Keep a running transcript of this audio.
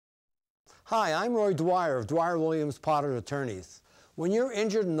Hi, I'm Roy Dwyer of Dwyer Williams Potter Attorneys. When you're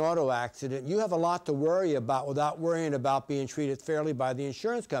injured in an auto accident, you have a lot to worry about without worrying about being treated fairly by the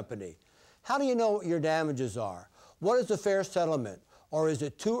insurance company. How do you know what your damages are? What is a fair settlement? Or is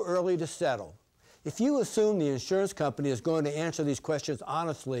it too early to settle? If you assume the insurance company is going to answer these questions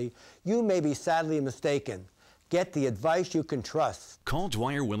honestly, you may be sadly mistaken. Get the advice you can trust. Call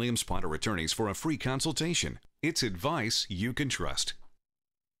Dwyer Williams Potter Attorneys for a free consultation. It's advice you can trust.